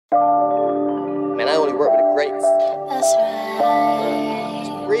greats. That's right.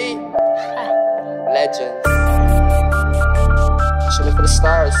 Jibri, legends. Shooting for the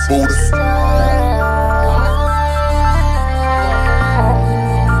stars.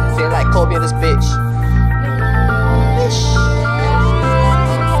 Feel like Kobe in this bitch.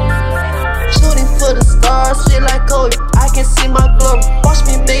 Shooting for the stars, feel like Kobe. I can see my glory. Watch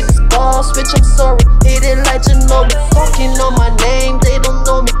me make this ball switch. I'm sorry, hit it like Ginobili. Talking on my name, they don't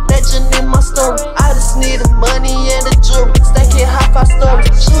know me. Legend in my story. I just need the money and the jewelry. Stacking high-five stories.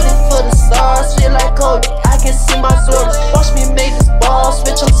 Shooting for the stars, feel like Kobe. I can see my glory. Watch me make this ball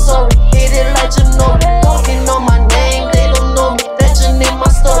switch. I'm sorry, hit it like Ginobili. Talking on my name, they don't know me. Legend in my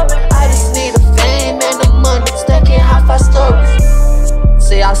story. I just need the fame and the money. Stacking high-five stories.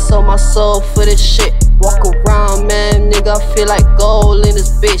 Say I sold my soul for this shit. Walk around, man, nigga, I feel like gold in this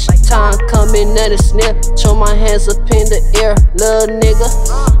bitch. Time coming and it's near. Throw my hands up in the air, little nigga.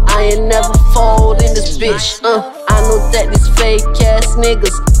 I ain't never fold in this bitch. I know that these fake ass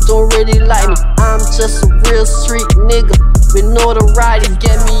niggas don't really like me. I'm just a real street nigga with notoriety.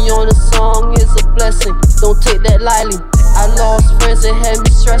 Get me on a song is a blessing. Don't take that lightly. I lost friends that had me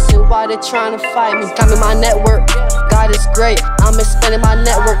stressing. Why they trying to fight me? Climbing my network, God is great. I'm expanding my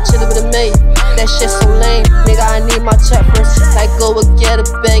network, chillin' with a mate. That shit so lame, nigga, I need my check first. Like go and get a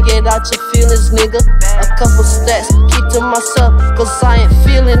bag, get out your feelings, nigga. A couple stats, keep to myself, cause I ain't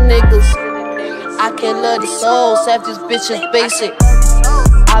feeling niggas. I can't love these souls, half these bitches basic.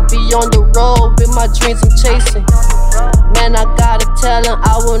 I be on the road with my dreams I'm chasing. Man, I gotta tell them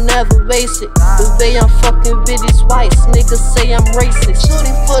I will never waste it. The way I'm fucking with these whites, niggas say I'm racist.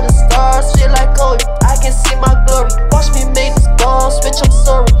 Shooting for the stars, feel like Kobe. I can see my glory. Watch me make this ball switch, I'm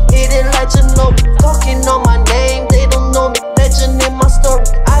sorry. Hit it like Ginobili. Talking on my name, they don't know me. Legend in my story.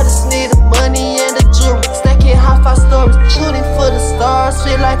 I just need the money and the jewelry. Stacking high-five stories. Shooting for the stars,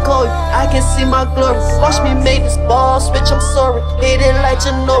 feel like Kobe. I can see my glory. Watch me make this ball switch, I'm sorry. Hit it like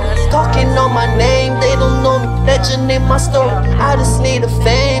Ginobili. Talking on my name, they don't know me. Legend in my story. I just need the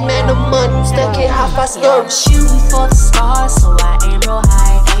fame and the money. Stacking high-five stories. Shooting for the stars, so I ain't